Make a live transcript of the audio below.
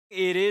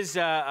It is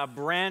a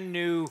brand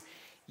new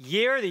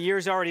year. The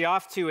year's already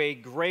off to a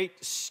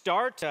great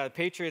start. The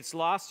Patriots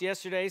lost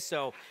yesterday,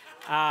 so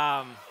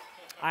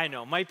I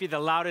know, might be the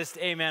loudest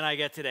amen I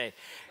get today.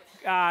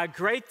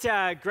 Great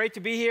to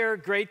be here.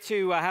 Great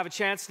to have a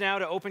chance now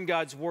to open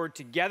God's Word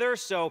together.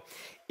 So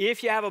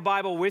if you have a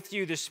Bible with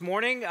you this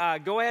morning,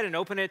 go ahead and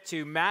open it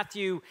to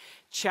Matthew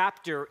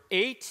chapter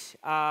 8.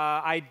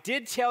 I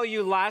did tell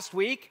you last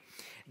week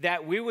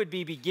that we would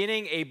be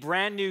beginning a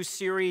brand new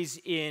series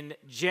in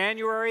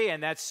January,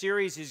 and that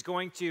series is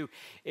going to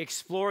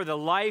explore the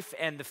life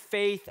and the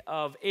faith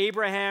of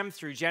Abraham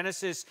through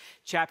Genesis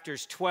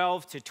chapters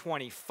 12 to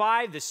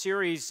 25. The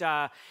series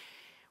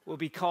will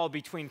be called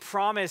Between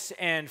Promise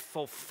and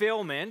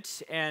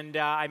Fulfillment, and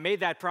I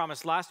made that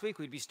promise last week.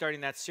 We'd be starting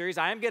that series.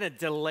 I am going to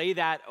delay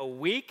that a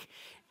week,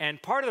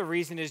 and part of the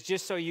reason is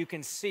just so you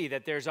can see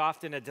that there's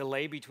often a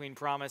delay between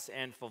promise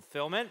and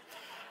fulfillment.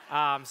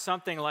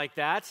 Something like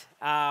that.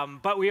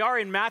 But we are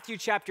in Matthew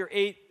chapter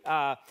 8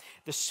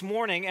 this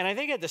morning, and I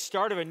think at the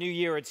start of a new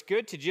year, it's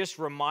good to just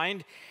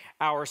remind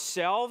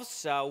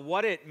ourselves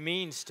what it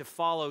means to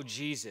follow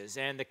Jesus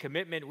and the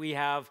commitment we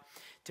have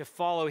to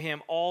follow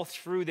him all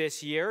through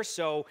this year.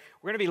 So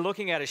we're going to be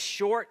looking at a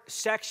short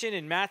section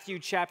in Matthew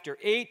chapter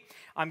 8.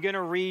 I'm going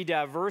to read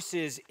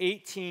verses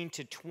 18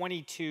 to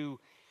 22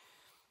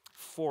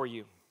 for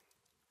you.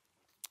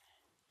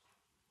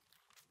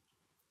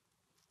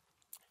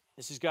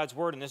 This is God's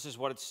word, and this is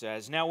what it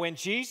says. Now, when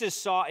Jesus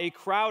saw a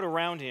crowd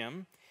around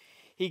him,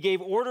 he gave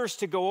orders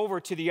to go over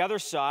to the other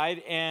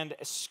side, and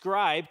a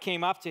scribe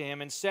came up to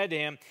him and said to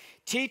him,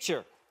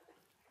 "Teacher,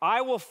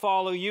 I will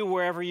follow you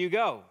wherever you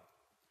go."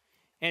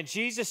 And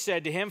Jesus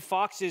said to him,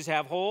 "Foxes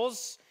have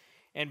holes,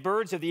 and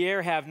birds of the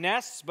air have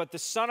nests, but the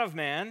Son of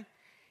Man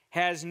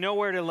has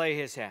nowhere to lay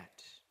his head."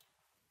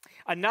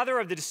 Another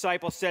of the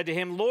disciples said to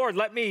him, "Lord,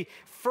 let me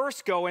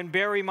first go and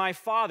bury my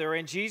father."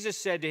 And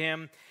Jesus said to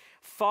him,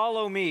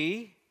 "Follow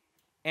me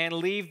and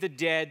leave the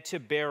dead to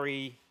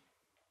bury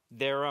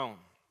their own."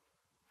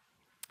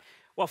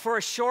 Well, for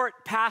a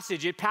short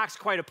passage, it packs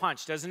quite a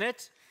punch, doesn't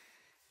it?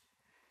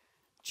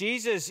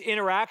 Jesus'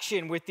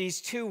 interaction with these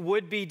two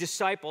would-be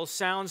disciples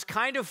sounds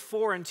kind of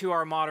foreign to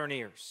our modern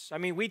ears. I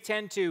mean, we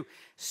tend to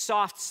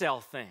soft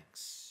sell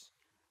things.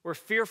 We're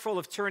fearful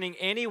of turning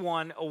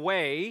anyone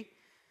away.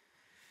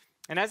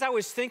 And as I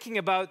was thinking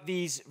about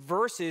these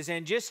verses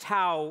and just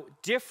how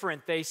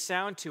different they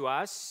sound to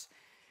us,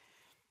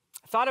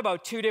 I thought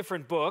about two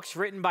different books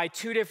written by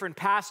two different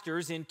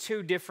pastors in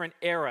two different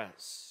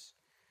eras.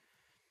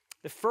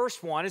 The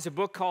first one is a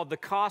book called The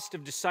Cost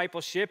of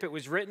Discipleship. It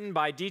was written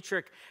by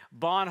Dietrich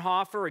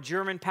Bonhoeffer, a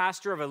German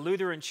pastor of a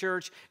Lutheran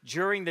church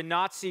during the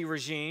Nazi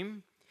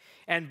regime.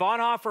 And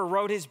Bonhoeffer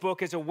wrote his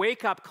book as a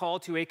wake-up call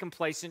to a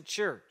complacent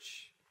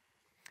church.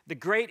 The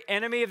great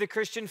enemy of the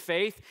Christian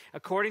faith,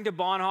 according to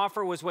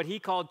Bonhoeffer, was what he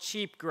called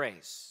cheap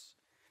grace.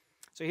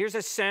 So here's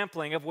a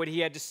sampling of what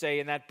he had to say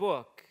in that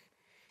book.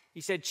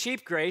 He said,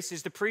 "Cheap grace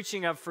is the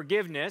preaching of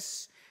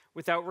forgiveness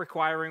without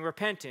requiring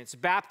repentance,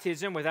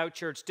 baptism without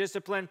church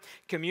discipline,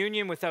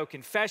 communion without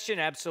confession,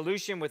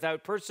 absolution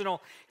without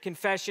personal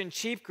confession.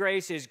 Cheap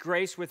grace is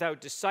grace without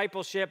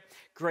discipleship,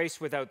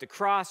 grace without the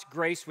cross,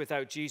 grace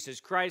without Jesus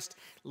Christ,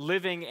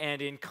 living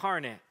and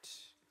incarnate.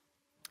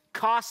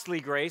 Costly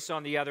grace,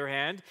 on the other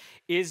hand,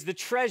 is the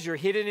treasure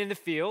hidden in the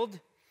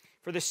field.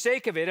 For the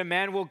sake of it, a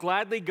man will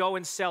gladly go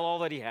and sell all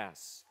that he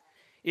has.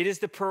 It is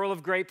the pearl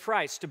of great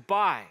price to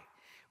buy,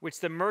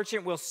 which the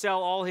merchant will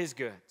sell all his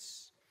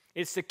goods.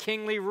 It's the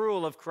kingly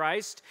rule of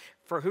Christ,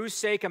 for whose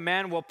sake a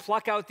man will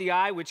pluck out the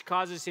eye which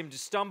causes him to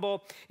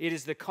stumble. It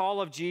is the call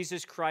of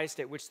Jesus Christ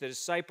at which the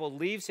disciple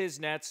leaves his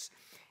nets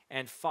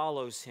and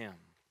follows him."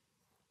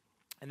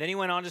 And then he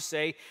went on to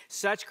say,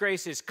 "Such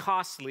grace is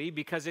costly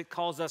because it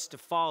calls us to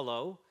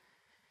follow,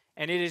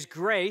 and it is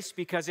grace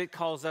because it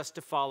calls us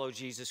to follow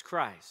Jesus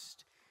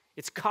Christ.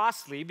 It's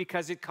costly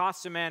because it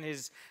costs a man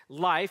his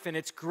life, and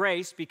it's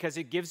grace because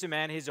it gives a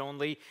man his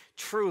only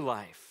true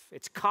life.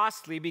 It's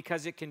costly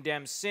because it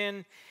condemns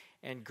sin,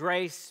 and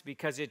grace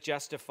because it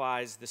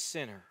justifies the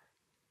sinner.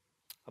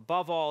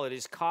 Above all, it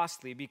is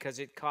costly because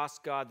it costs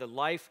God the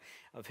life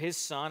of his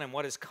Son, and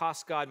what has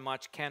cost God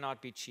much cannot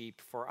be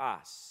cheap for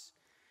us."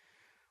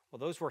 Well,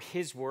 those were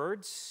his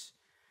words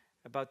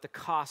about the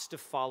cost of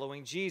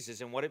following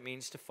Jesus and what it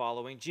means to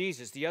following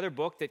Jesus. The other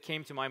book that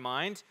came to my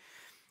mind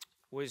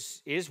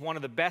is one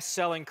of the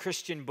best-selling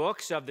Christian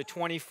books of the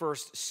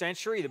 21st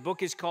century. The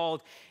book is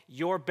called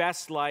Your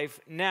Best Life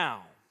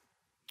Now.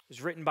 It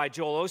was written by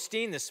Joel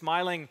Osteen, the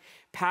smiling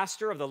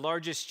pastor of the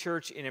largest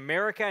church in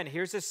America, and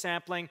here's a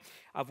sampling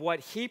of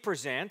what he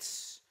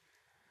presents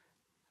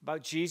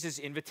about Jesus'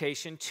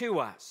 invitation to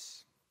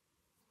us.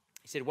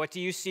 He said, "What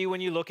do you see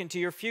when you look into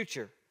your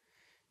future?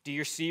 Do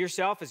you see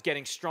yourself as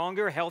getting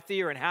stronger,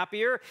 healthier, and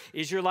happier?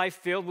 Is your life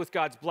filled with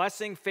God's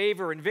blessing,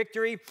 favor, and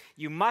victory?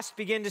 You must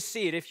begin to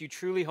see it if you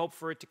truly hope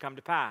for it to come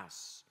to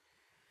pass.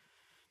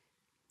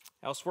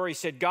 Elsewhere, he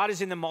said, God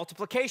is in the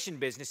multiplication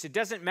business. It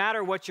doesn't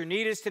matter what your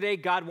need is today.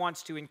 God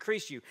wants to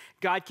increase you.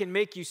 God can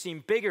make you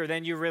seem bigger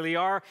than you really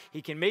are.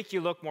 He can make you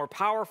look more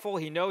powerful.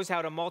 He knows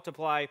how to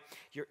multiply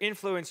your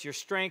influence, your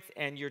strength,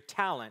 and your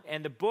talent.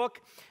 And the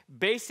book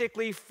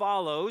basically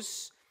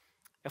follows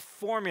a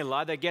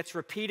formula that gets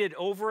repeated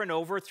over and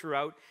over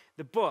throughout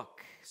the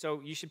book. So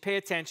you should pay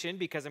attention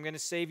because I'm going to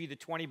save you the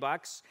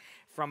 $20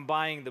 from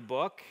buying the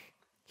book.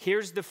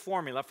 Here's the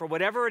formula for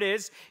whatever it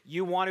is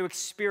you want to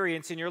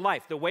experience in your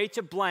life. The way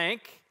to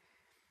blank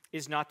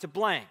is not to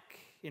blank.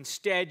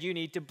 Instead, you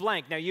need to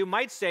blank. Now, you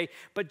might say,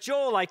 but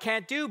Joel, I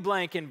can't do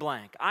blank and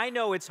blank. I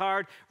know it's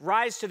hard.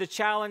 Rise to the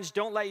challenge.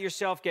 Don't let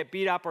yourself get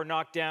beat up or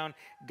knocked down.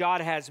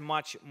 God has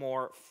much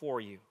more for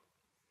you.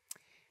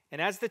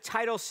 And as the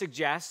title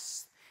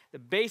suggests, the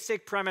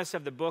basic premise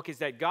of the book is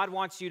that God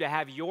wants you to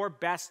have your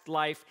best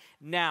life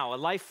now, a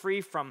life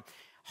free from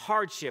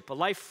hardship, a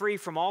life free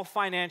from all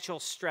financial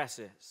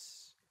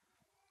stresses.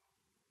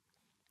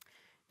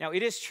 Now,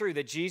 it is true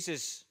that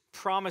Jesus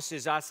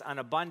promises us an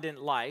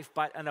abundant life,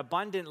 but an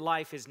abundant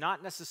life is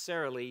not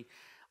necessarily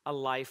a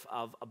life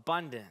of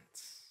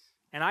abundance.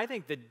 And I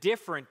think the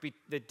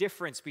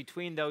difference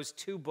between those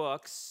two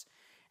books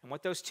and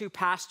what those two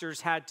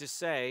pastors had to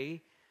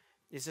say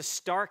is a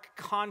stark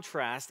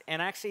contrast,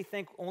 and I actually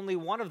think only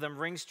one of them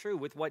rings true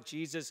with what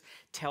Jesus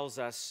tells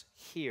us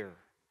here.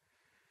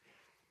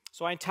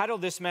 So I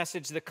entitled this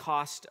message, The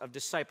Cost of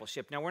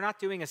Discipleship. Now, we're not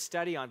doing a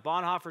study on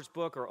Bonhoeffer's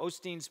book or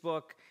Osteen's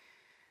book.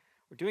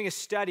 We're doing a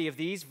study of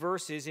these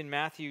verses in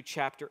Matthew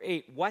chapter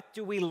 8. What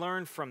do we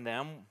learn from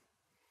them?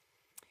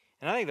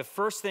 And I think the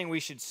first thing we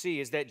should see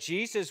is that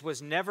Jesus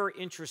was never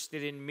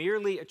interested in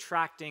merely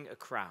attracting a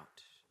crowd.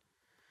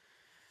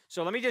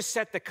 So let me just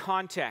set the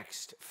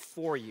context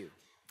for you.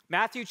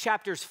 Matthew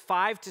chapters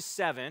 5 to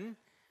 7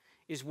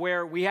 is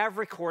where we have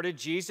recorded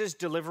Jesus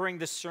delivering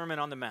the Sermon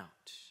on the Mount.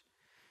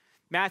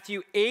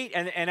 Matthew 8,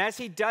 and as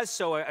he does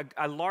so,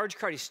 a large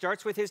crowd, he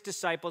starts with his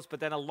disciples, but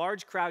then a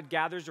large crowd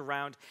gathers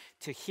around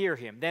to hear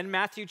him. Then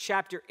Matthew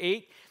chapter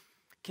 8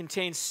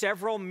 contains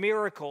several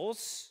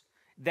miracles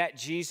that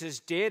Jesus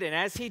did, and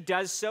as he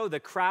does so,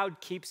 the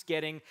crowd keeps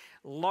getting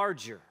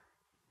larger.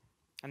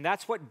 And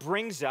that's what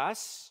brings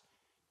us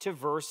to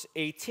verse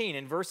 18.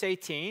 In verse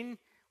 18,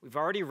 we've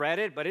already read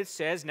it, but it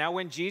says, "Now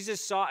when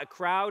Jesus saw a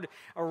crowd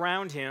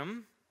around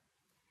him,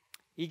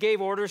 he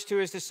gave orders to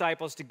his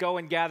disciples to go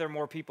and gather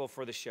more people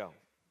for the show."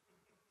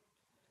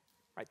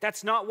 Right?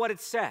 That's not what it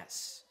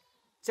says.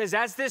 It says,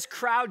 as this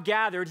crowd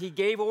gathered, he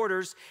gave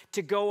orders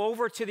to go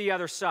over to the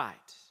other side,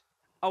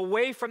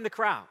 away from the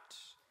crowd.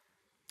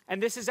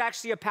 And this is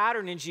actually a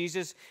pattern in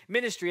Jesus'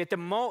 ministry. At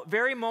the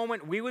very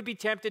moment we would be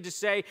tempted to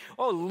say,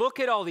 oh, look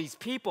at all these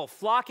people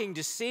flocking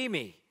to see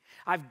me.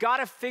 I've got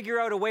to figure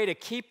out a way to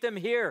keep them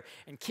here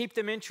and keep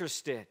them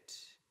interested.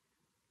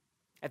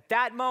 At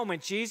that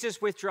moment,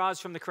 Jesus withdraws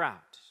from the crowd.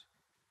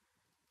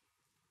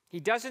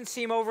 He doesn't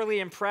seem overly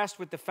impressed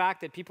with the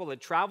fact that people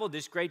had traveled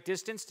this great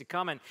distance to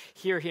come and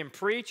hear him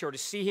preach or to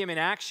see him in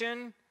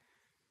action.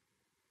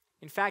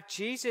 In fact,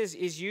 Jesus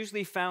is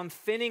usually found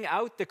thinning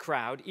out the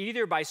crowd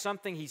either by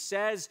something he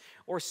says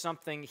or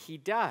something he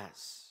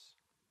does.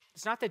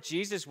 It's not that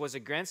Jesus was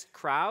against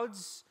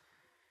crowds.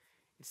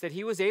 It's that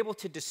he was able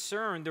to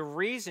discern the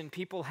reason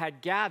people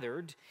had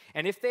gathered,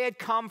 and if they had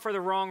come for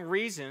the wrong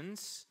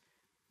reasons,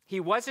 he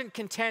wasn't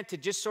content to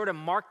just sort of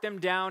mark them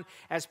down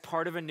as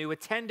part of a new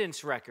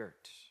attendance record.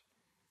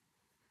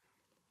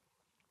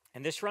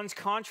 And this runs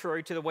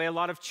contrary to the way a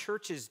lot of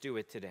churches do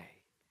it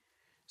today.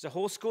 There's a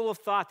whole school of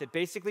thought that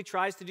basically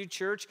tries to do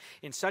church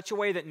in such a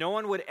way that no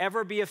one would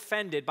ever be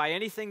offended by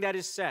anything that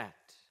is said.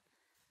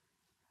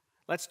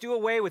 Let's do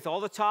away with all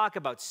the talk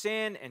about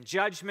sin and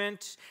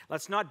judgment.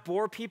 Let's not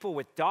bore people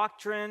with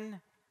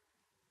doctrine.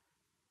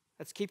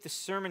 Let's keep the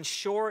sermon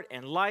short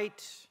and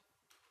light.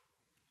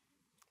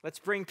 Let's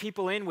bring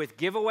people in with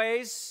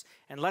giveaways,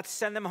 and let's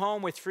send them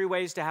home with 3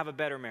 ways to have a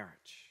better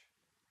marriage.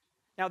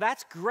 Now,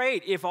 that's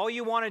great if all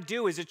you want to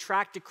do is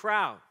attract a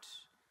crowd.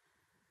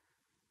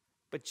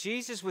 But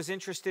Jesus was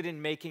interested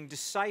in making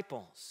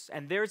disciples,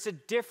 and there's a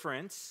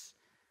difference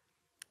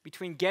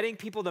between getting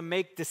people to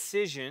make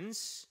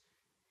decisions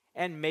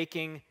and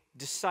making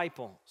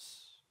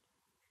disciples.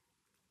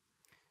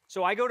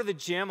 So I go to the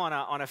gym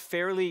on a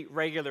fairly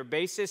regular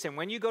basis, and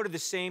when you go to the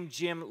same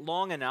gym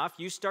long enough,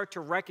 you start to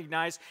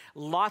recognize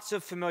lots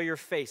of familiar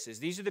faces.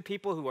 These are the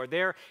people who are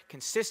there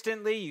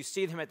consistently. You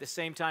see them at the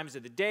same times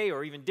of the day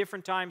or even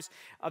different times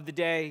of the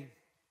day.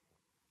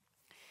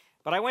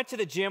 But I went to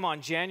the gym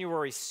on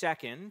January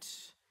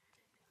 2nd,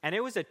 and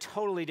it was a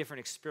totally different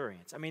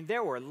experience. I mean,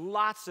 there were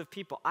lots of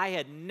people I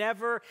had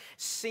never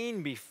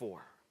seen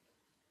before.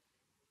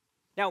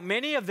 Now,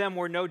 many of them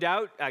were no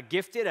doubt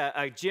gifted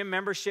a gym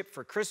membership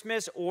for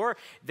Christmas, or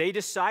they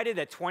decided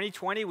that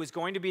 2020 was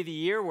going to be the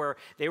year where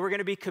they were going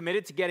to be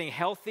committed to getting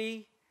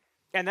healthy,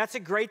 and that's a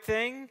great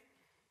thing.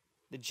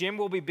 The gym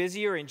will be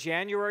busier in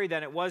January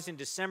than it was in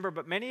December,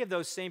 but many of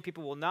those same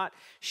people will not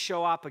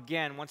show up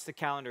again once the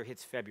calendar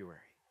hits February.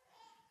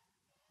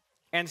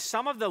 And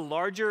some of the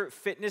larger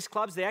fitness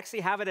clubs, they actually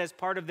have it as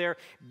part of their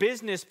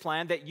business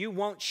plan that you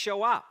won't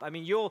show up. I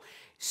mean, you'll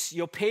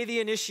pay the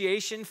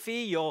initiation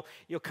fee, you'll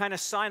kind of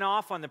sign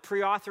off on the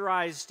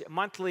pre-authorized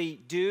monthly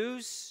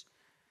dues.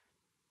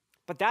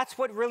 But that's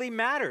what really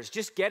matters,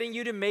 just getting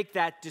you to make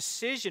that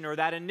decision or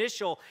that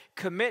initial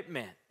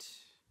commitment.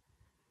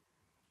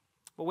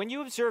 But when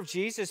you observe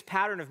Jesus'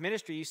 pattern of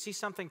ministry, you see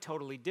something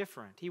totally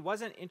different. He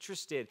wasn't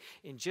interested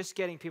in just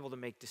getting people to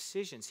make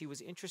decisions. He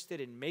was interested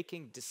in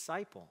making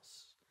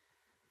disciples.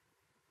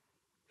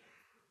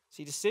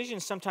 See,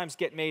 decisions sometimes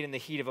get made in the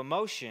heat of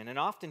emotion, and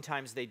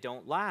oftentimes they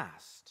don't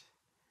last.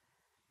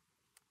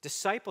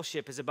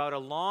 Discipleship is about a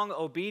long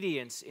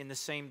obedience in the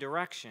same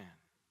direction.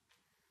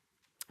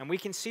 And we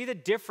can see the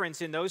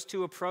difference in those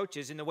two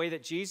approaches in the way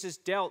that Jesus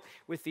dealt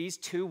with these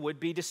two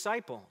would-be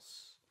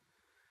disciples.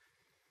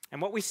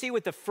 And what we see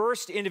with the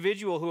first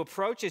individual who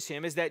approaches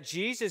him is that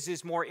Jesus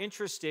is more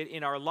interested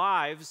in our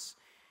lives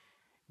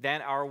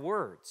than our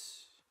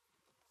words.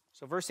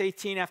 So verse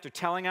 18, after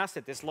telling us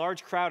that this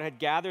large crowd had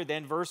gathered,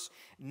 then verse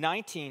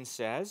 19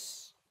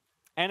 says,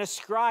 "And a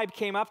scribe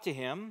came up to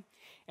him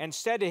and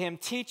said to him,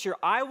 'Teacher,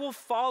 I will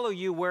follow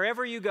you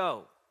wherever you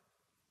go.'"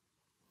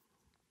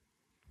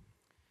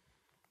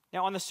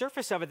 Now, on the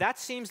surface of it, that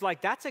seems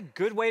like that's a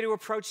good way to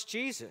approach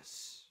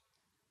Jesus.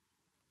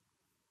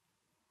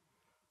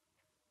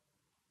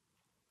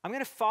 I'm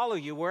going to follow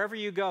you wherever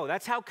you go.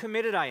 That's how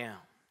committed I am.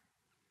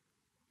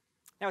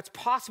 Now, it's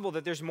possible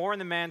that there's more in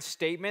the man's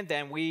statement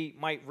than we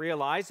might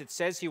realize. It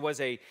says he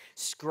was a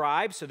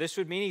scribe, so this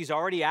would mean he's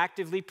already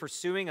actively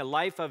pursuing a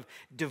life of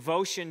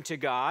devotion to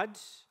God,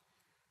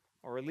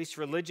 or at least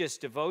religious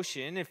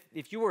devotion.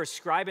 If you were a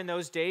scribe in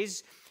those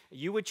days,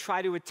 you would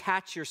try to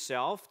attach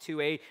yourself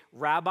to a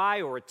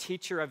rabbi or a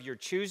teacher of your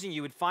choosing.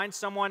 You would find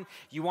someone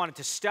you wanted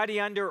to study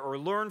under or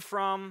learn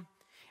from,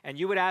 and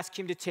you would ask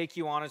him to take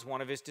you on as one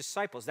of his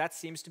disciples. That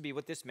seems to be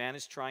what this man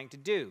is trying to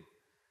do.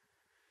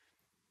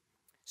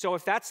 So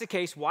if that's the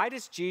case, why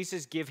does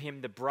Jesus give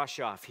him the brush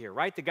off here,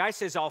 right? The guy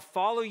says, "I'll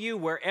follow you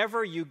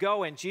wherever you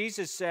go," and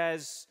Jesus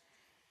says,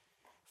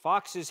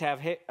 "Foxes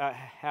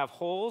have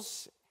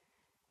holes,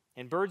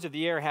 and birds of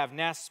the air have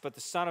nests, but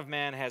the Son of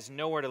Man has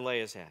nowhere to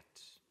lay his head."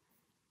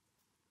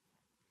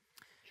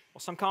 Well,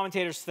 some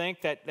commentators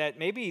think that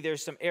maybe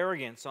there's some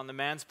arrogance on the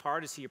man's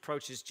part as he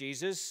approaches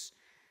Jesus.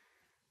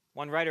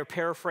 One writer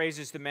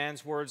paraphrases the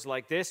man's words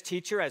like this: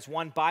 "Teacher, as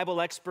one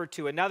Bible expert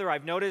to another,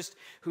 I've noticed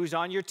who's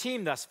on your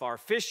team thus far: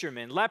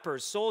 fishermen,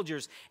 lepers,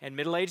 soldiers, and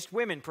middle-aged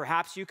women.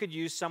 Perhaps you could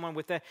use someone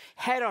with a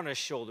head on his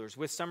shoulders,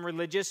 with some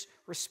religious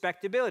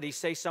respectability.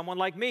 Say someone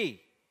like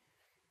me.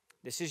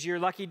 This is your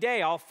lucky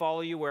day. I'll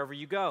follow you wherever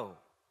you go."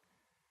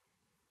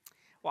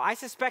 Well, I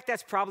suspect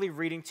that's probably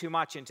reading too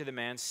much into the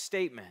man's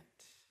statement.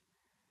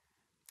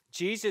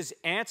 Jesus'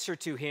 answer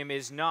to him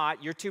is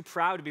not, "You're too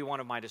proud to be one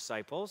of my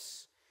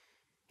disciples."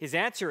 His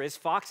answer is,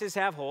 "Foxes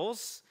have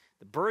holes,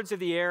 the birds of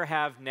the air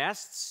have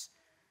nests,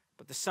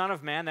 but the Son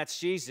of Man," that's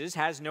Jesus,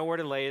 "has nowhere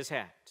to lay his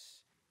head."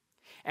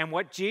 And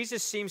what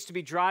Jesus seems to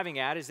be driving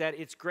at is that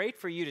it's great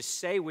for you to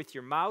say with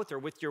your mouth or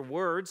with your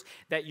words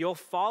that you'll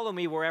follow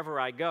me wherever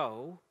I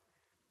go,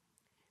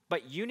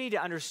 but you need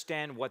to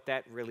understand what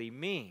that really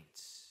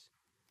means.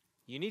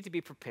 You need to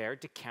be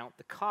prepared to count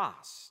the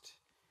cost.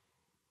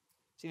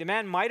 See, the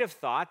man might have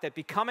thought that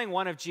becoming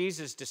one of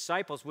Jesus'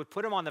 disciples would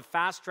put him on the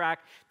fast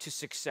track to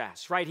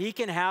success, right? He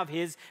can have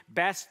his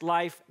best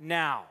life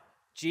now.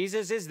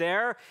 Jesus is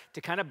there to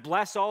kind of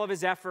bless all of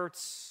his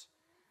efforts.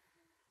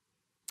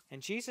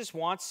 And Jesus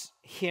wants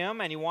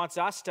him and he wants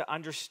us to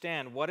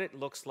understand what it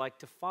looks like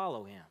to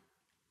follow him.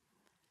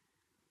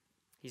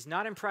 He's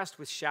not impressed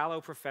with shallow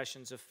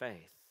professions of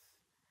faith.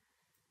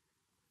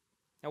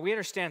 Now, we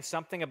understand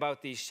something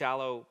about these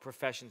shallow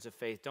professions of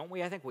faith, don't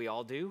we? I think we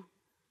all do.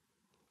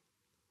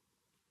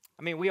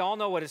 I mean, we all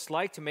know what it's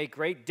like to make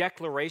great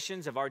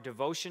declarations of our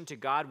devotion to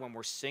God when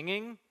we're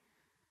singing,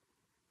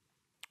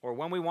 or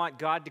when we want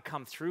God to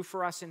come through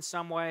for us in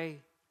some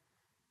way,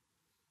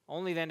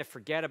 only then to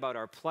forget about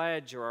our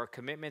pledge or our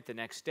commitment the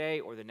next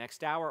day or the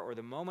next hour or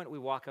the moment we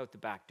walk out the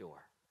back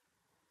door.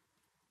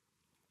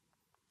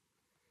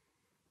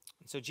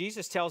 And so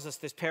Jesus tells us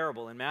this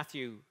parable in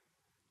Matthew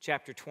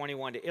chapter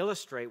 21 to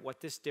illustrate what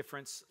this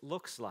difference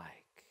looks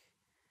like.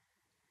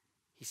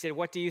 He said,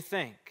 "What do you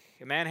think?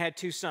 A man had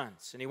 2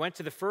 sons, and he went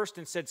to the first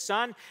and said,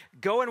 'Son,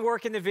 go and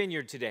work in the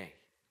vineyard today.'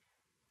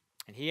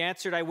 And he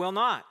answered, 'I will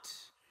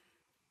not,'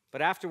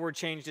 but afterward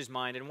changed his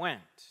mind and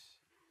went.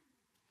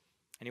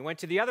 And he went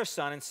to the other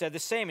son and said the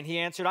same, and he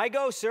answered, 'I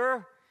go,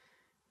 sir,'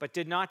 but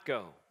did not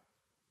go.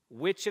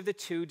 Which of the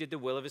 2 did the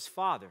will of his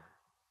father?'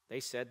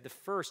 They said, 'The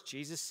first.'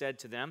 Jesus said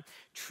to them,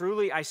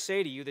 'Truly I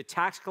say to you, the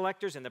tax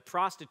collectors and the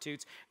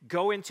prostitutes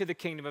go into the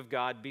kingdom of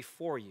God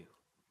before you.'"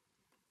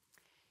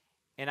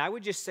 And I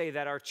would just say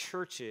that our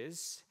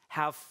churches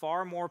have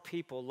far more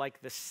people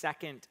like the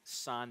second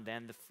son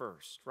than the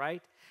first,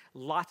 right?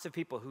 Lots of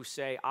people who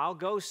say, "I'll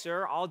go,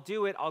 sir, I'll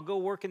do it, I'll go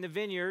work in the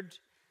vineyard,"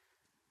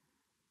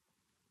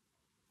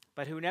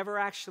 but who never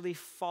actually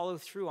follow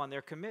through on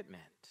their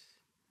commitment.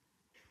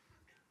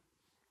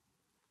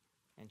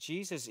 And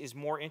Jesus is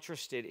more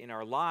interested in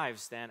our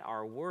lives than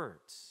our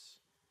words.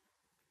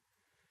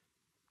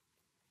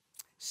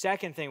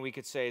 Second thing we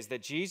could say is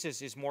that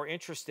Jesus is more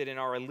interested in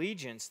our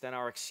allegiance than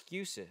our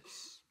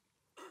excuses.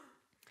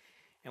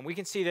 And we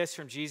can see this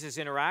from Jesus'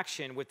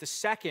 interaction with the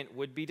second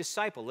would-be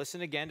disciple.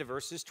 Listen again to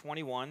verses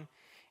 21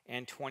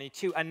 and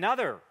 22.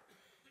 Another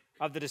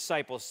of the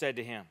disciples said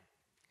to him,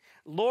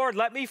 "Lord,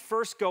 let me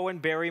first go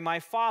and bury my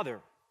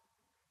father."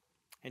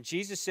 And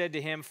Jesus said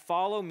to him,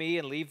 "Follow me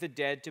and leave the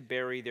dead to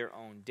bury their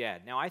own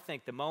dead." Now, I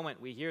think the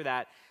moment we hear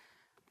that,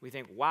 we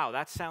think, wow,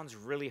 that sounds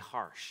really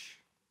harsh,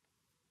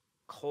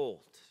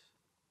 cold.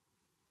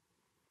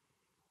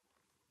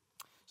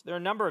 So there are a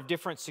number of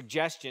different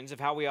suggestions of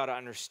how we ought to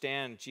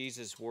understand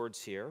Jesus'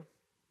 words here.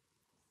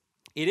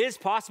 It is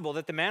possible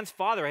that the man's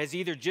father has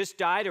either just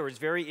died or is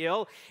very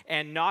ill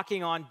and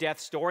knocking on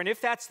death's door. And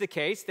if that's the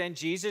case, then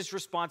Jesus'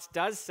 response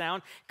does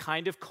sound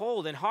kind of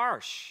cold and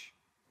harsh.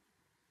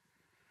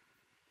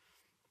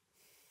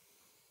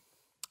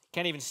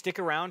 Can't even stick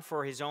around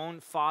for his own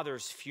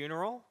father's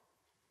funeral.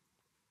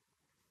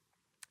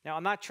 Now,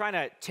 I'm not trying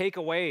to take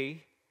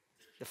away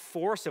the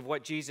force of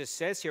what Jesus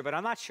says here, but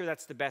I'm not sure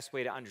that's the best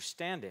way to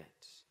understand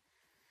it.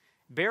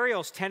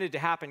 Burials tended to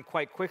happen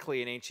quite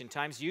quickly in ancient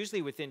times,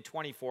 usually within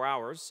 24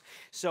 hours.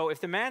 So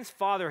if the man's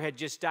father had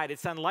just died,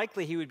 it's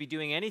unlikely he would be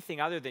doing anything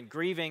other than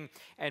grieving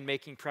and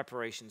making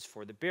preparations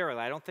for the burial.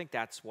 I don't think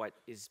that's what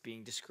is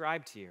being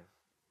described here.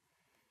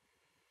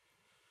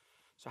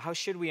 So how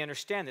should we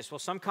understand this? Well,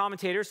 some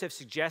commentators have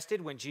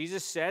suggested when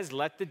Jesus says,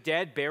 "Let the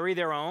dead bury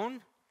their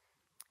own,"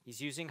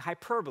 he's using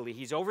hyperbole.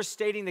 He's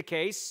overstating the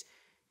case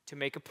to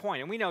make a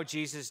point. And we know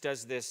Jesus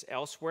does this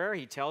elsewhere.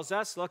 He tells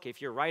us, look,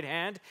 if your right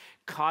hand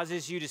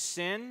causes you to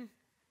sin,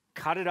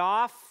 cut it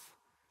off.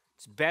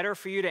 It's better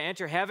for you to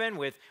enter heaven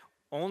with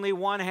only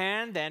one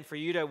hand than for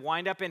you to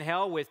wind up in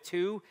hell with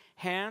two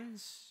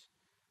hands.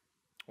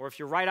 Or if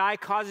your right eye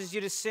causes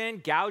you to sin,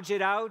 gouge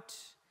it out.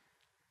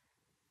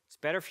 It's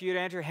better for you to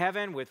enter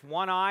heaven with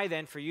one eye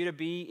than for you to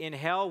be in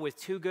hell with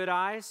two good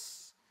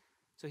eyes.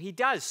 So he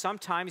does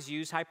sometimes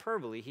use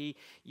hyperbole. He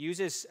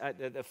uses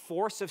the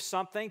force of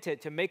something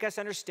to make us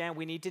understand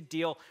we need to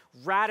deal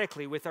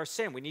radically with our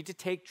sin. We need to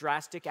take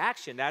drastic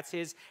action. That's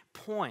his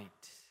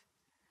point.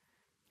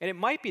 And it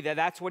might be that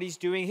that's what he's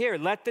doing here.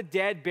 Let the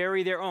dead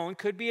bury their own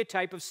could be a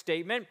type of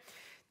statement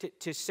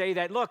to say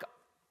that, look,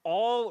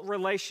 all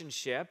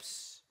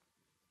relationships,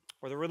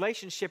 or the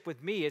relationship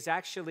with me is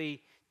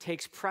actually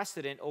takes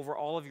precedent over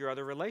all of your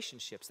other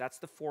relationships. That's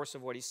the force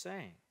of what he's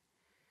saying.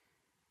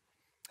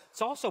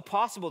 It's also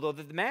possible, though,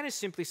 that the man is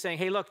simply saying,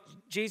 hey, look,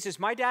 Jesus,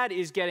 my dad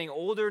is getting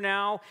older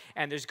now,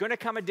 and there's going to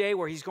come a day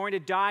where he's going to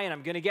die, and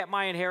I'm going to get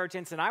my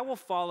inheritance, and I will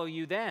follow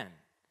you then.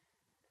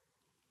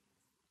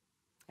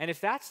 And if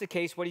that's the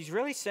case, what he's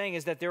really saying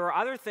is that there are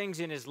other things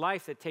in his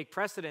life that take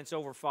precedence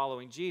over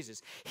following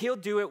Jesus. He'll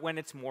do it when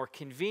it's more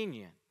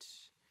convenient.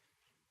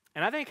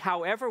 And I think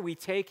however we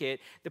take it,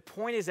 the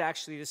point is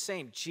actually the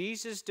same.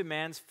 Jesus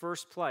demands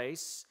first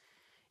place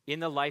in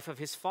the life of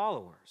his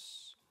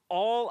followers.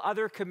 All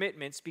other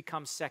commitments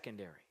become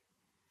secondary.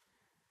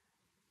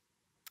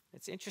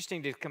 It's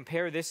interesting to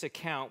compare this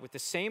account with the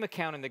same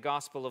account in the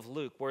Gospel of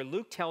Luke, where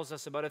Luke tells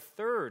us about a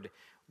third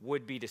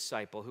would-be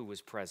disciple who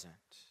was present.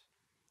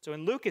 So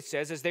in Luke it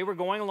says, as they were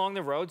going along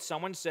the road,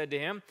 someone said to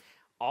him,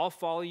 I'll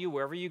follow you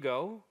wherever you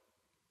go.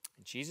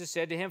 And Jesus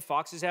said to him,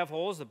 foxes have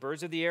holes, the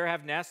birds of the air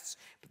have nests,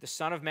 but the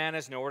Son of Man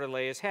has nowhere to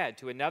lay his head.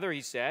 To another he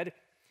said,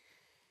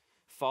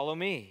 follow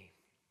me.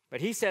 But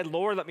he said,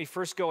 Lord, let me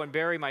first go and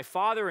bury my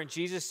father. And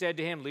Jesus said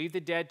to him, leave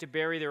the dead to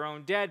bury their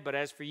own dead, but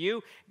as for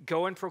you,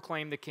 go and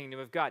proclaim the kingdom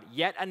of God.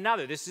 Yet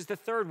another, this is the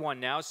third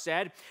one now,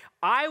 said,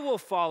 I will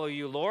follow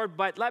you, Lord,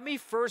 but let me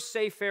first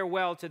say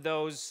farewell to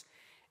those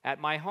at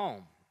my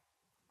home.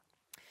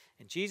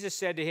 And Jesus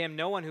said to him,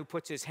 no one who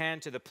puts his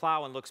hand to the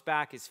plow and looks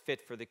back is fit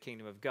for the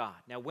kingdom of God.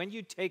 Now, when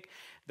you take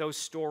those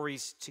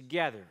stories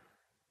together,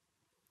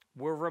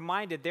 we're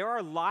reminded there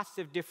are lots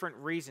of different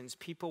reasons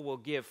people will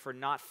give for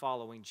not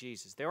following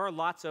Jesus. There are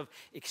lots of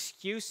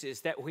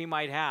excuses that we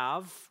might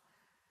have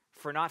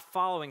for not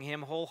following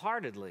him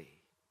wholeheartedly,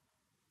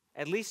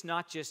 at least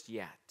not just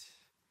yet.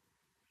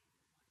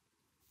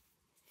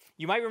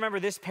 You might remember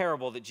this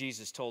parable that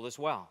Jesus told as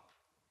well.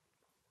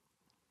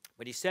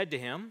 But he said to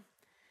him,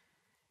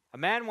 a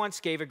man once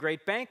gave a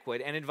great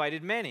banquet and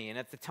invited many. And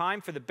at the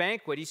time for the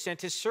banquet, he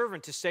sent his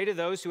servant to say to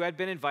those who had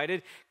been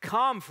invited,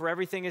 come, for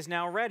everything is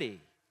now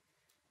ready.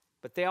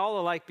 But they all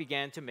alike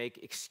began to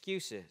make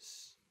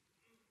excuses.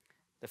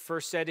 The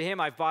first said to him,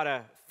 I've bought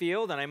a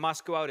field and I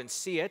must go out and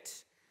see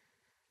it.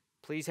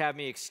 Please have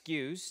me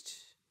excused.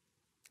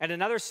 And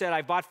another said,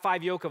 I've bought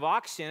 5 yoke of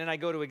oxen and I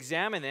go to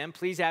examine them.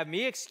 Please have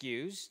me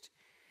excused.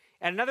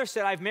 And another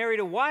said, I've married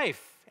a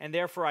wife, and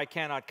therefore I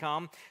cannot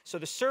come. So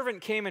the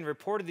servant came and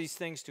reported these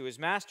things to his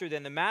master.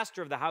 Then the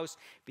master of the house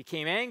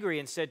became angry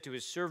and said to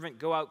his servant,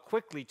 go out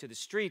quickly to the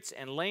streets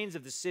and lanes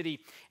of the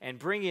city and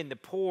bring in the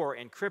poor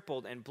and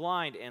crippled and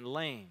blind and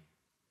lame.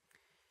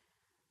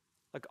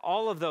 Look,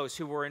 all of those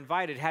who were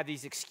invited had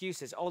these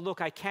excuses. Oh,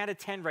 look, I can't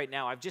attend right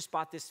now. I've just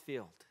bought this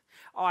field.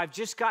 Oh, I've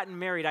just gotten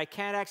married. I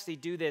can't actually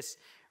do this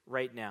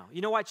right now.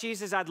 You know what,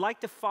 Jesus, I'd like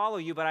to follow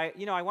you, but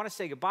I want to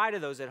say goodbye to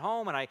those at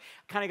home, and I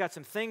kind of got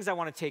some things I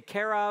want to take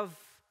care of.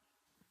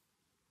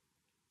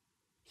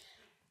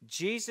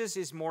 Jesus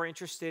is more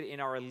interested in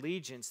our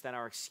allegiance than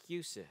our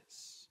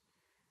excuses.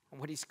 And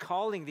what he's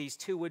calling these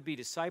two would-be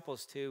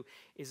disciples to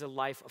is a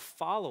life of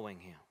following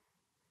him,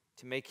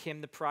 to make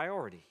him the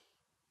priority.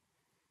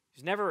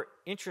 He's never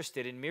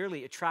interested in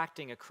merely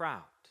attracting a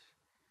crowd.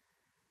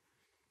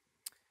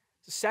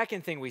 The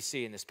second thing we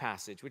see in this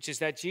passage, which is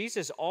that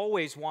Jesus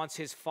always wants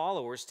his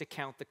followers to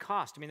count the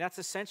cost. I mean, that's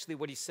essentially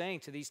what he's saying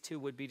to these two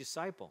would-be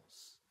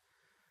disciples.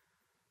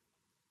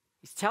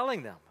 He's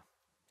telling them,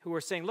 who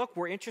are saying, look,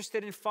 we're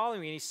interested in following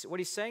me. And what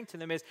he's saying to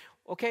them is,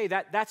 okay,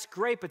 that's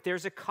great, but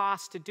there's a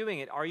cost to doing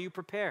it. Are you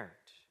prepared?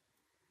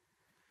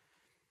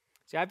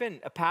 See, I've been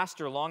a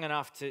pastor long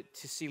enough to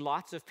see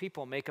lots of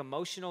people make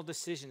emotional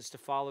decisions to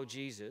follow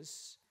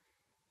Jesus,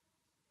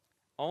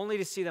 only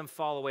to see them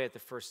fall away at the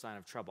first sign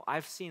of trouble.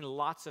 I've seen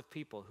lots of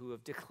people who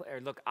have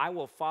declared, look, I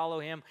will follow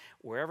him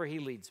wherever he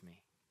leads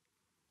me,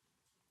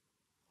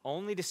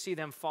 only to see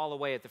them fall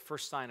away at the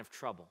first sign of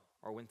trouble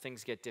or when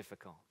things get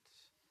difficult.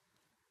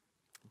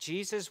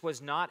 Jesus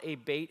was not a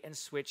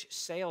bait-and-switch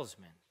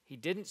salesman. He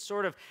didn't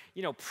sort of,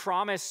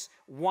 promise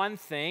one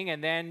thing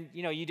and then,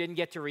 you didn't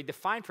get to read the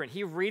fine print.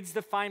 He reads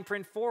the fine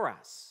print for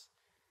us.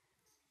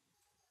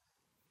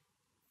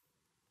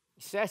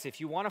 He says, if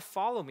you want to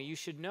follow me, you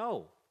should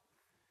know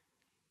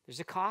there's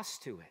a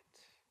cost to it.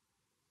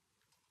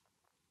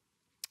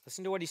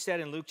 Listen to what he said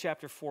in Luke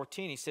chapter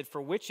 14. He said,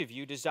 for which of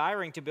you,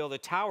 desiring to build a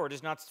tower,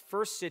 does not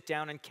first sit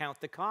down and count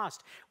the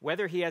cost,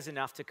 whether he has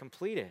enough to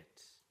complete it?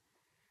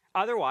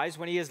 Otherwise,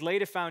 when he has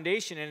laid a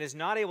foundation and is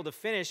not able to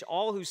finish,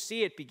 all who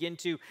see it begin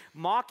to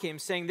mock him,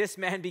 saying, this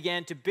man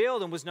began to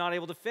build and was not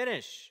able to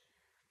finish.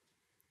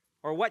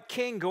 Or what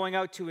king going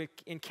out to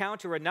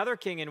encounter another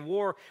king in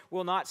war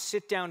will not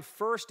sit down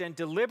first and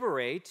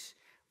deliberate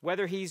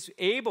whether he's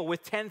able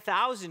with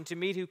 10,000 to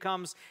meet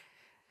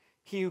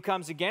he who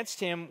comes against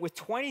him with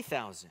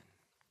 20,000?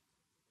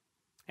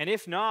 And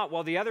if not,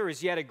 while the other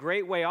is yet a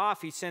great way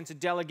off, he sends a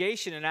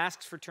delegation and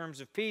asks for terms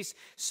of peace.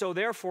 So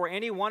therefore,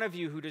 any one of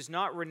you who does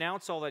not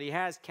renounce all that he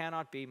has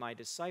cannot be my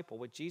disciple.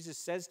 What Jesus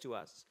says to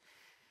us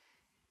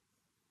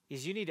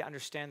is you need to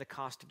understand the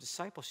cost of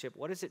discipleship.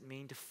 What does it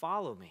mean to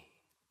follow me?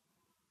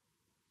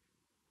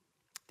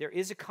 There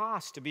is a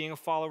cost to being a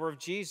follower of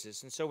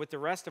Jesus. And so with the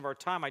rest of our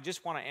time, I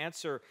just want to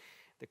answer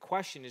the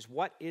question is,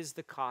 what is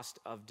the cost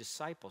of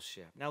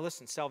discipleship? Now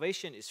listen,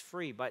 salvation is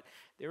free, but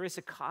there is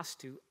a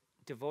cost to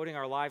devoting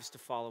our lives to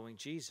following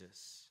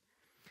Jesus.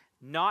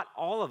 Not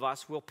all of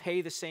us will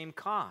pay the same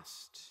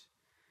cost,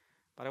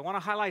 but I want to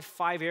highlight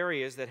 5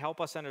 areas that help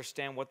us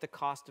understand what the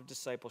cost of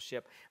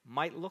discipleship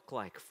might look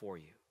like for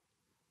you.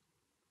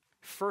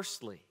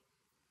 Firstly,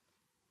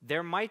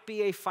 there might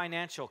be a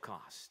financial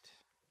cost.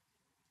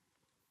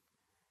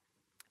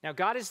 Now,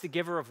 God is the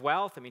giver of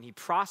wealth. I mean, he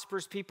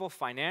prospers people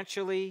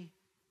financially,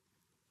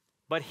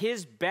 but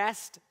his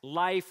best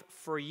life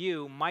for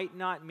you might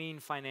not mean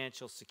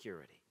financial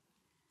security.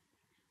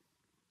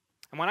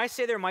 And when I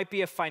say there might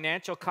be a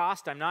financial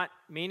cost, I'm not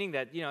meaning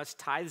that, it's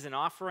tithes and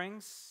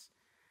offerings.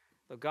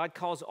 Though God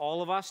calls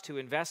all of us to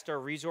invest our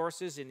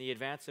resources in the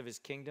advance of his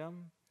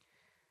kingdom.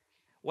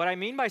 What I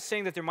mean by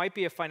saying that there might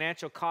be a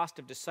financial cost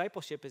of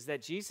discipleship is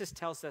that Jesus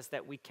tells us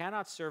that we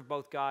cannot serve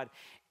both God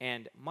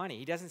and money.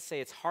 He doesn't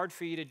say it's hard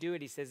for you to do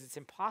it. He says it's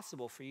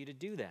impossible for you to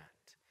do that.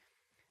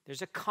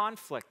 There's a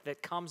conflict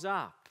that comes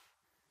up.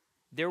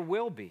 There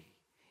will be.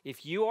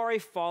 If you are a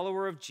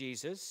follower of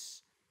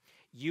Jesus,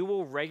 you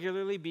will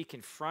regularly be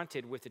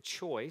confronted with a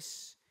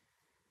choice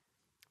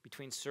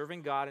between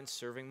serving God and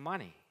serving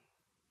money.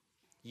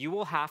 You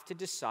will have to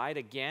decide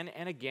again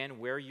and again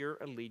where your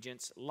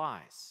allegiance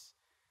lies.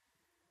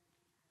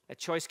 That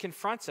choice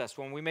confronts us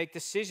when we make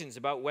decisions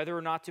about whether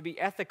or not to be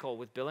ethical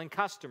with billing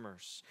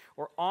customers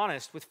or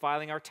honest with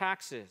filing our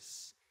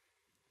taxes.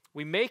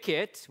 We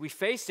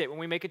face it when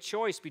we make a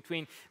choice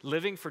between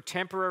living for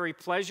temporary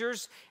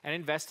pleasures and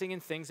investing in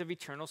things of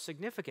eternal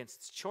significance.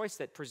 It's a choice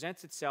that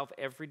presents itself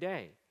every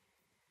day.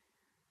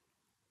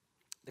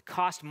 The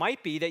cost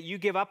might be that you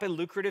give up a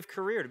lucrative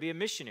career to be a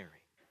missionary.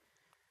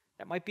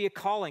 That might be a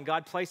calling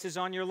God places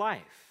on your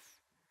life.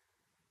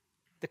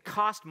 The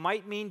cost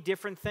might mean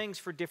different things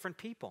for different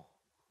people.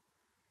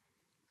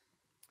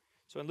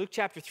 So in Luke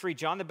chapter 3,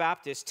 John the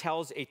Baptist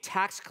tells a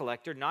tax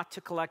collector not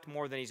to collect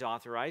more than he's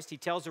authorized. He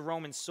tells a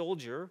Roman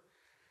soldier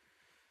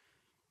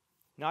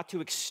not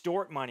to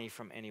extort money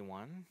from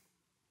anyone.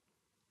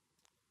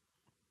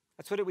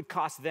 That's what it would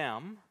cost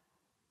them.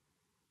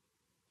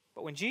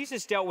 But when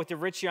Jesus dealt with the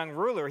rich young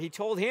ruler, he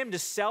told him to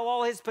sell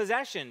all his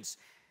possessions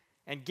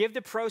and give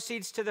the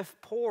proceeds to the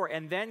poor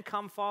and then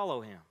come follow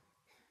him.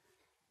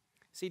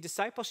 See,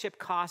 discipleship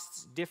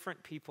costs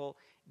different people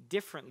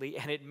differently,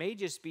 and it may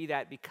just be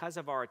that because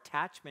of our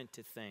attachment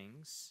to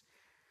things,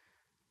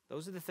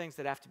 those are the things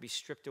that have to be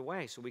stripped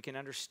away so we can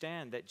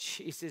understand that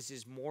Jesus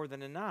is more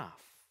than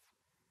enough.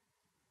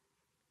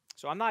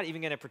 So I'm not even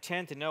going to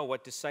pretend to know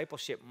what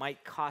discipleship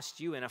might cost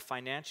you in a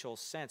financial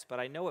sense, but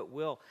I know it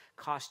will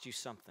cost you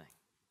something.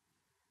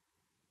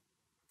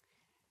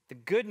 The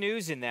good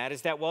news in that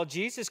is that while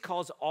Jesus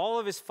calls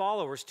all of his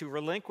followers to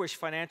relinquish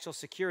financial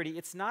security,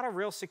 it's not a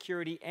real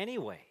security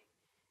anyway.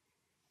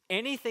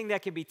 Anything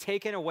that can be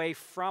taken away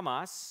from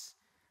us,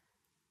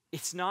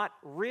 it's not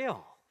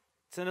real.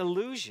 It's an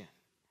illusion.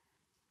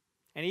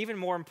 And even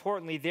more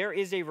importantly, there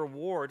is a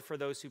reward for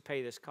those who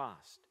pay this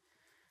cost.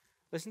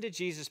 Listen to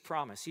Jesus'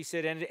 promise. He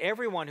said, "And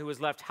everyone who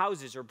has left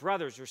houses or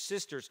brothers or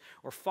sisters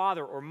or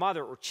father or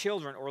mother or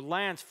children or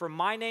lands for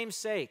my name's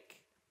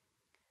sake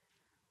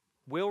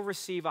will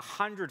receive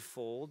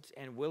 100-fold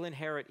and will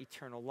inherit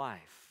eternal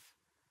life."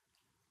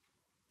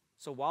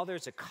 So while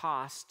there's a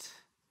cost,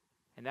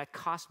 and that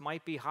cost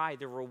might be high,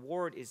 the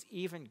reward is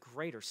even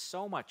greater,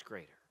 so much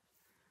greater.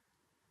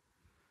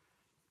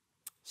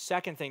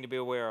 Second thing to be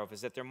aware of is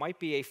that there might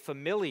be a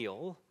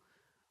familial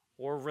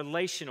or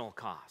relational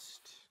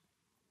cost.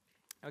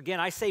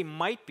 Again, I say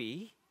might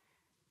be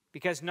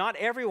because not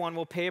everyone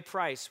will pay a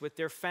price with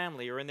their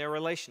family or in their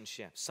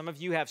relationships. Some of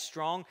you have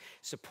strong,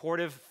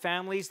 supportive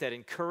families that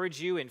encourage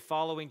you in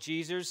following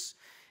Jesus.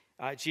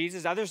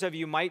 Others of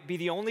you might be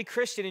the only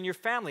Christian in your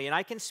family, and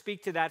I can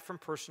speak to that from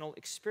personal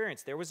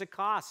experience. There was a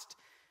cost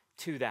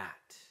to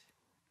that.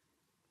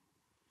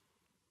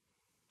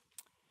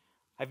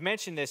 I've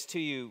mentioned this to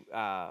you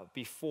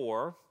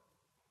before.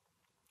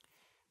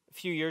 A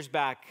few years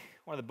back,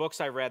 one of the books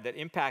I read that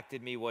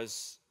impacted me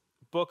was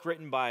a book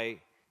written by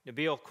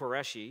Nabil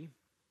Qureshi.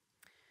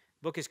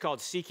 The book is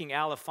called Seeking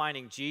Allah,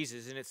 Finding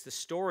Jesus, and it's the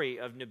story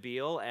of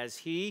Nabil as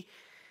he,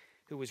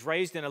 who was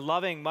raised in a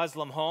loving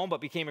Muslim home but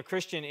became a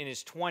Christian in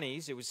his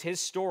 20s. It was his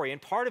story, and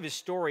part of his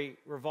story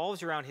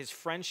revolves around his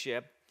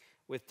friendship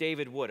with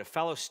David Wood, a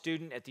fellow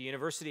student at the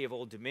University of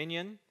Old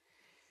Dominion.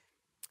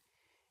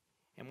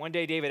 And one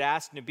day David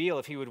asked Nabil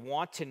if he would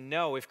want to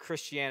know if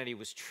Christianity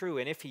was true,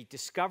 and if he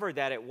discovered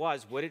that it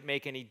was, would it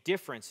make any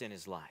difference in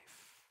his life?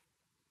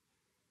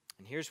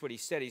 And here's what he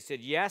said. He said,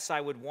 "Yes,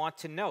 I would want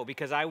to know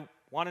because I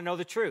want to know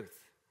the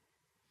truth,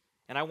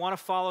 and I want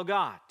to follow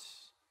God.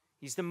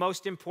 He's the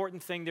most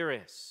important thing there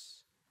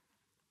is.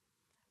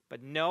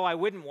 But no, I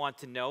wouldn't want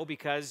to know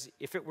because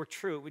if it were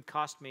true, it would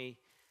cost me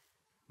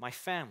my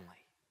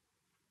family.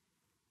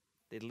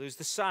 They'd lose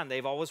the son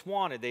they've always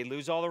wanted. They'd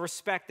lose all the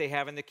respect they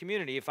have in the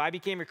community. If I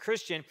became a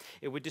Christian,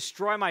 it would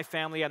destroy my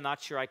family. I'm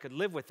not sure I could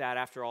live with that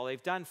after all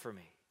they've done for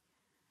me.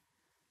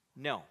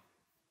 No."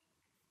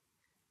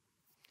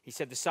 He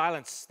said the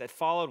silence that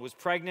followed was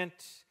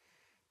pregnant.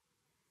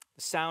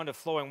 The sound of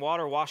flowing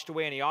water washed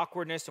away any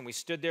awkwardness, and we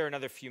stood there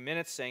another few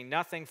minutes saying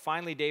nothing.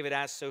 Finally, David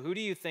asked, "So who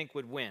do you think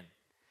would win?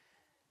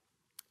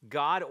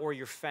 God or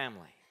your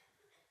family?"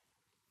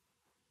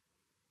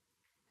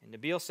 And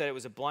Nabil said it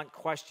was a blunt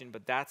question,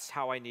 but that's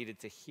how I needed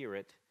to hear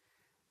it.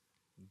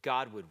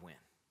 God would win.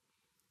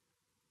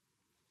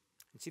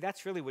 And see,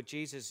 that's really what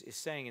Jesus is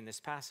saying in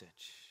this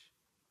passage.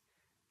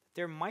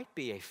 There might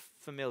be a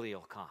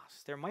familial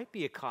cost. There might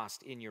be a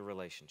cost in your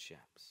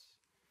relationships.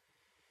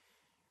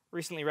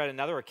 Recently read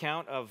another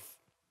account of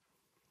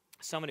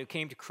someone who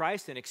came to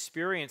Christ and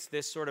experienced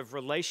this sort of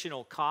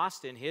relational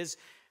cost in his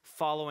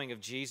following of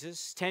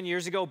Jesus. 10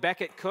 years ago,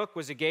 Beckett Cook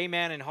was a gay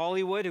man in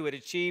Hollywood who had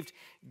achieved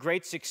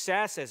great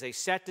success as a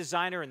set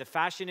designer in the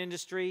fashion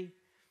industry.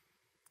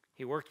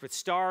 He worked with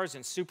stars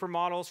and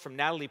supermodels from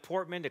Natalie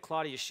Portman to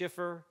Claudia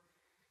Schiffer,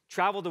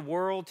 traveled the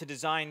world to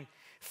design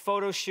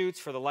photo shoots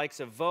for the likes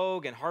of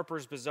Vogue and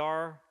Harper's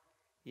Bazaar.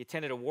 He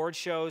attended award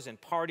shows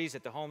and parties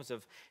at the homes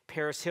of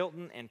Paris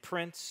Hilton and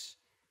Prince.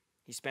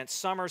 He spent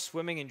summers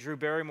swimming in Drew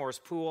Barrymore's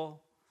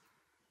pool.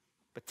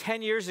 But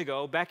 10 years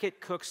ago, Beckett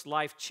Cook's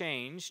life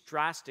changed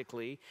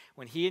drastically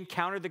when he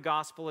encountered the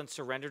gospel and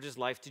surrendered his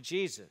life to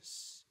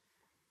Jesus.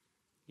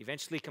 He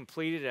eventually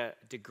completed a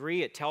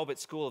degree at Talbot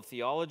School of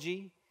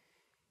Theology.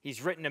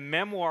 He's written a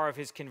memoir of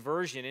his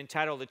conversion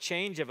entitled A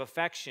Change of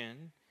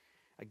Affection,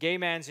 a gay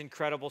man's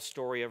incredible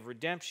story of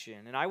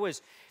redemption. And I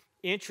was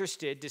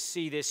interested to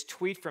see this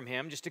tweet from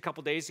him just a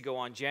couple days ago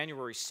on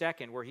January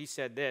 2nd, where he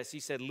said this. He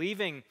said,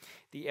 "Leaving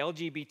the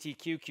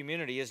LGBTQ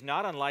community is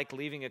not unlike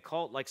leaving a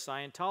cult like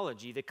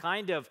Scientology.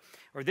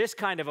 This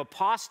kind of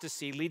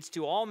apostasy leads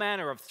to all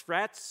manner of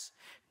threats,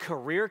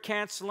 career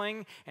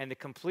canceling, and the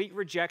complete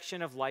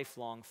rejection of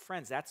lifelong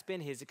friends." That's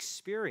been his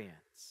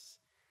experience.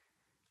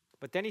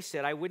 But then he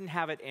said, "I wouldn't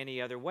have it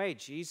any other way.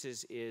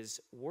 Jesus is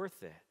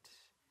worth it."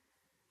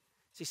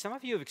 See, some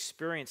of you have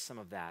experienced some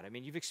of that. I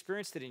mean, you've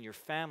experienced it in your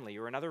family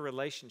or in other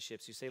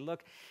relationships. You say,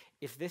 "Look,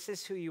 if this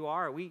is who you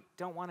are, we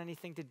don't want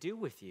anything to do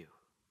with you."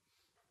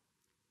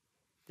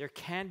 There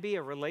can be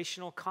a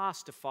relational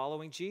cost to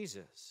following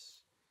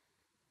Jesus.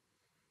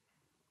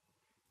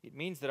 It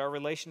means that our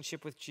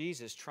relationship with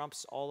Jesus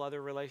trumps all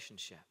other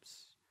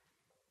relationships.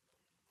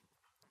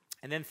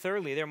 And then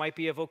thirdly, there might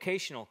be a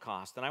vocational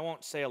cost. And I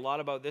won't say a lot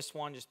about this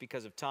one just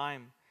because of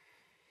time.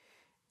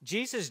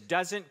 Jesus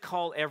doesn't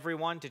call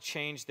everyone to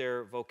change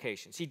their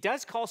vocations. He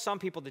does call some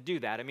people to do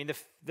that. I mean,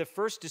 the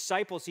first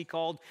disciples he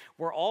called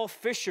were all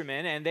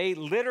fishermen, and they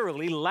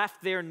literally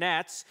left their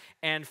nets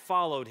and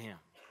followed him.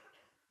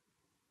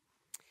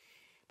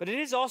 But it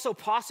is also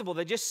possible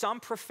that just some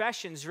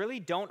professions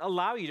really don't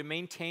allow you to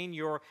maintain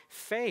your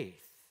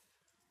faith.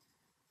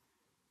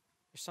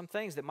 There's some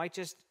things that might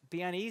just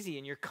be uneasy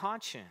in your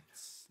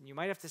conscience. You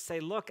might have to say,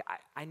 look,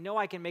 I know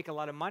I can make a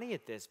lot of money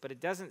at this, but it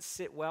doesn't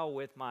sit well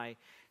with my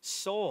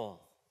soul.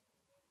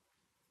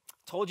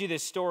 I told you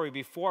this story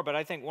before, but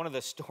I think one of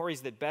the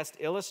stories that best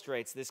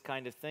illustrates this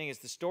kind of thing is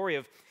the story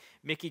of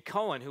Mickey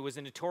Cohen, who was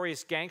a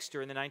notorious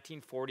gangster in the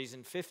 1940s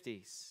and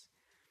 50s.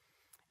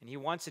 And he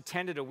once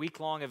attended a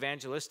week-long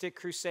evangelistic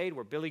crusade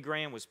where Billy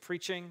Graham was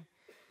preaching.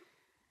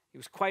 He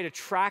was quite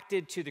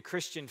attracted to the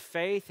Christian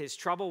faith. His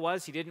trouble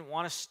was he didn't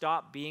want to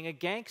stop being a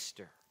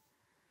gangster.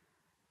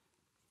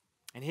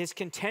 And his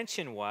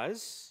contention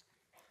was,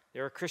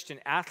 there are Christian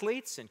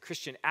athletes and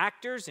Christian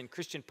actors and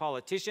Christian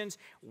politicians.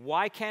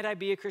 Why can't I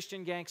be a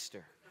Christian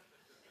gangster?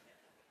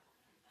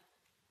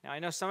 Now, I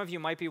know some of you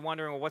might be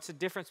wondering, well, what's the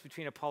difference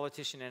between a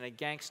politician and a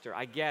gangster?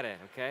 I get it,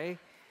 okay?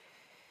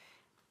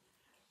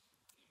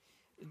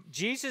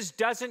 Jesus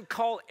doesn't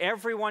call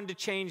everyone to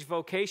change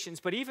vocations,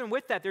 but even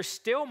with that, there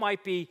still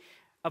might be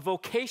a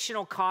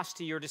vocational cost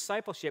to your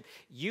discipleship.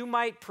 You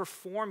might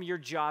perform your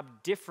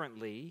job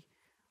differently,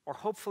 or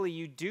hopefully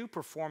you do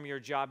perform your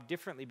job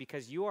differently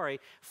because you are a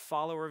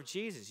follower of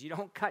Jesus. You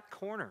don't cut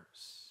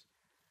corners.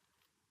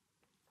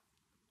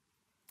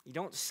 You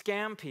don't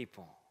scam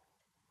people.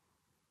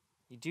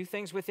 You do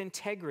things with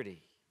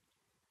integrity.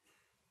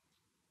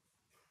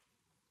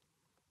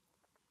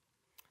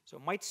 So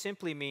it might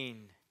simply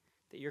mean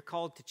that you're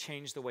called to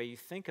change the way you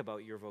think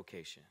about your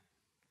vocation.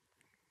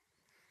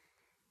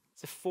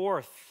 It's a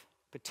fourth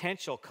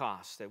potential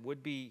cost that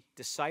would-be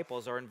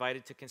disciples are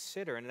invited to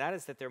consider, and that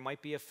is that there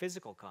might be a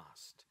physical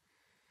cost.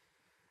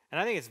 And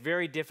I think it's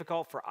very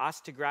difficult for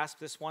us to grasp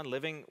this one,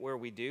 living where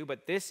we do,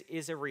 but this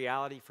is a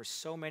reality for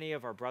so many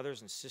of our brothers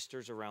and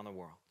sisters around the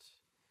world.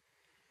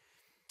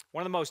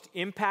 One of the most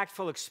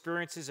impactful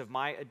experiences of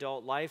my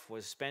adult life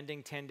was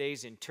spending 10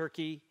 days in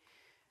Turkey,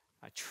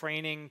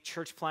 training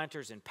church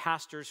planters and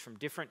pastors from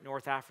different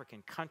North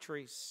African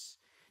countries.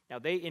 Now,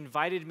 they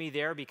invited me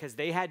there because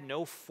they had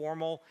no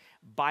formal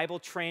Bible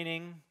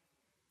training,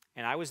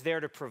 and I was there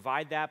to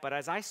provide that. But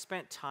as I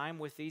spent time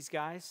with these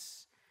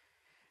guys,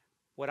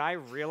 what I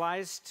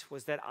realized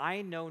was that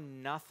I know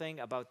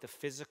nothing about the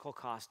physical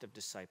cost of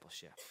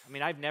discipleship. I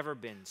mean, I've never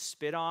been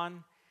spit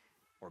on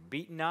or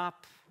beaten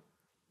up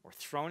or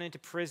thrown into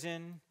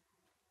prison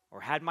or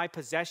had my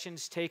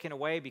possessions taken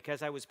away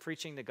because I was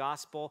preaching the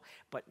gospel,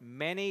 but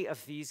many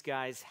of these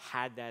guys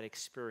had that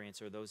experience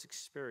or those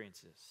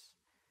experiences.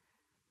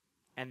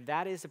 And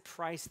that is a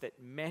price that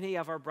many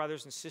of our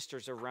brothers and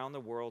sisters around the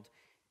world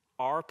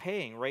are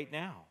paying right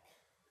now.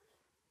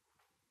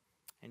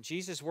 And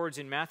Jesus' words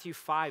in Matthew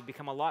 5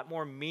 become a lot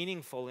more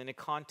meaningful in a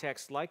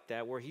context like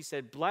that, where he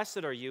said,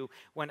 "Blessed are you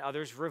when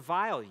others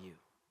revile you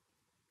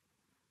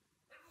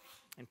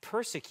and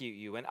persecute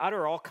you and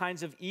utter all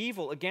kinds of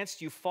evil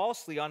against you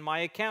falsely on my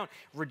account.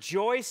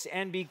 Rejoice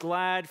and be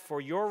glad, for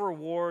your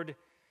reward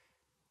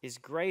is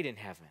great in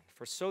heaven.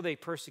 For so they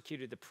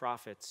persecuted the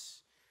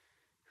prophets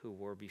who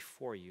were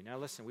before you." Now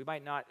listen, we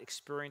might not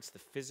experience the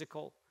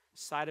physical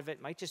side of it.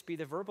 It might just be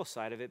the verbal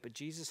side of it, but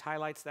Jesus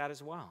highlights that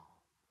as well.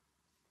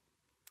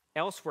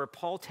 Elsewhere,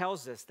 Paul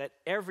tells us that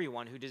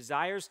everyone who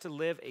desires to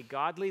live a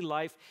godly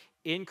life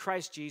in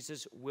Christ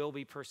Jesus will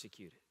be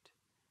persecuted.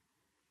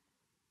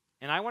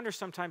 And I wonder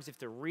sometimes if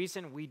the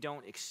reason we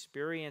don't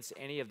experience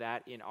any of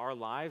that in our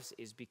lives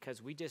is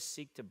because we just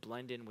seek to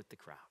blend in with the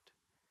crowd.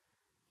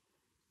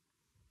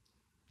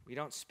 We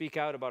don't speak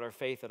out about our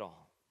faith at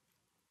all.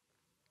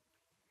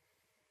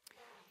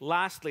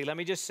 Lastly, let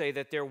me just say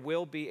that there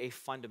will be a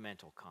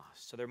fundamental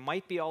cost. So there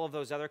might be all of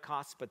those other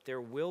costs, but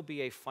there will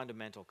be a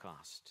fundamental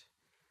cost.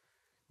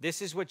 This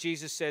is what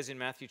Jesus says in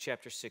Matthew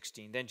chapter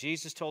 16. Then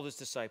Jesus told his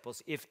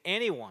disciples, "If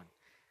anyone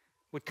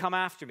would come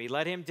after me,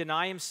 let him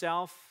deny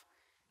himself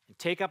and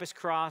take up his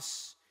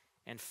cross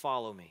and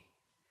follow me.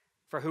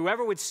 For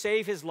whoever would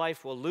save his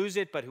life will lose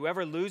it, but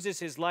whoever loses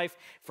his life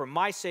for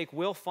my sake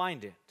will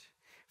find it.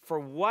 For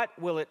what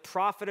will it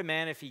profit a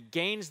man if he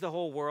gains the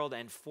whole world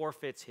and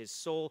forfeits his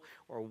soul?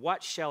 Or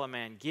what shall a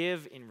man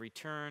give in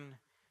return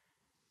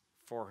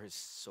for his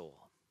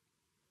soul?"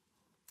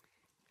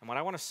 And what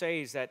I want to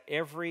say is that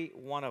every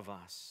one of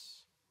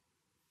us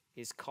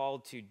is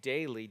called to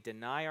daily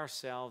deny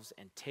ourselves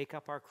and take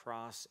up our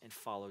cross and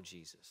follow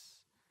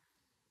Jesus.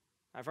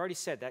 I've already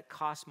said that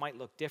cost might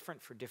look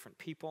different for different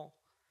people.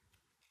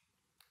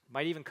 It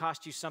might even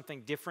cost you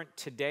something different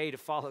today to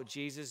follow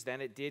Jesus than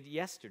it did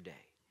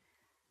yesterday.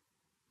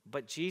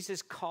 But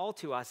Jesus' call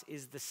to us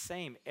is the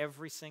same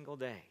every single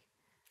day.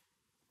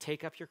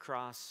 Take up your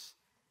cross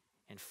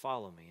and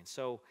follow me. And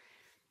so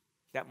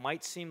that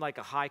might seem like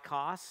a high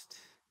cost,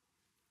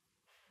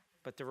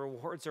 but the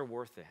rewards are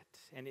worth it.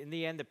 And in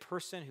the end, the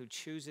person who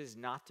chooses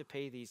not to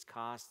pay these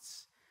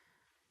costs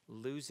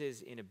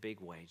loses in a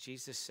big way.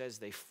 Jesus says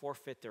they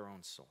forfeit their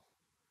own soul.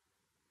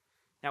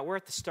 Now, we're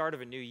at the start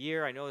of a new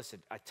year. I know it's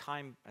a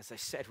time, as I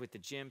said, with the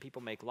gym,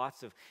 people make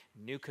lots of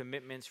new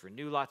commitments,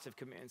 renew lots of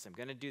commitments. I'm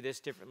going to do this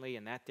differently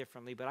and that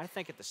differently. But I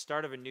think at the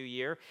start of a new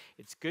year,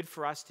 it's good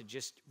for us to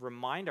just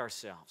remind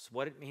ourselves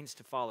what it means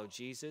to follow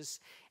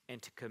Jesus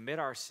and to commit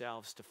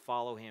ourselves to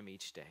follow him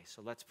each day.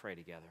 So let's pray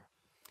together.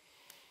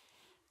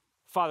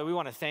 Father, we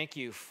want to thank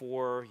you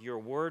for your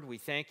word. We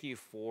thank you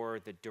for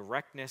the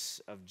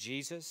directness of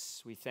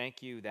Jesus. We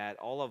thank you that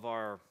all of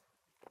our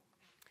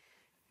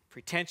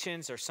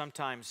pretensions are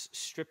sometimes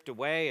stripped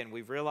away, and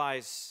we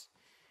realize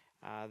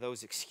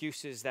those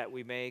excuses that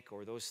we make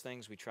or those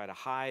things we try to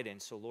hide.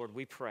 And so, Lord,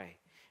 we pray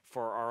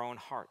for our own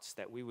hearts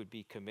that we would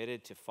be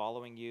committed to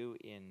following you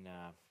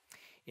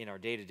in our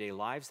day-to-day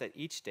lives, that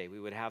each day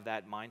we would have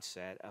that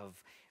mindset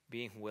of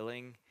being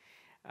willing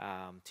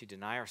to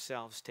deny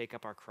ourselves, take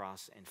up our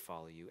cross, and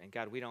follow you. And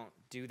God, we don't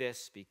do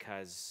this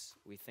because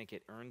we think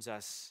it earns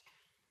us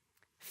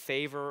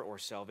favor or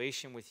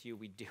salvation with you.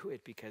 We do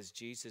it because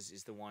Jesus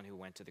is the one who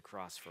went to the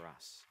cross for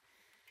us.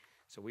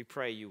 So we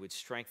pray you would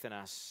strengthen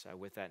us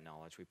with that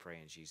knowledge. We pray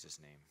in Jesus'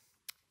 name.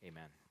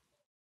 Amen.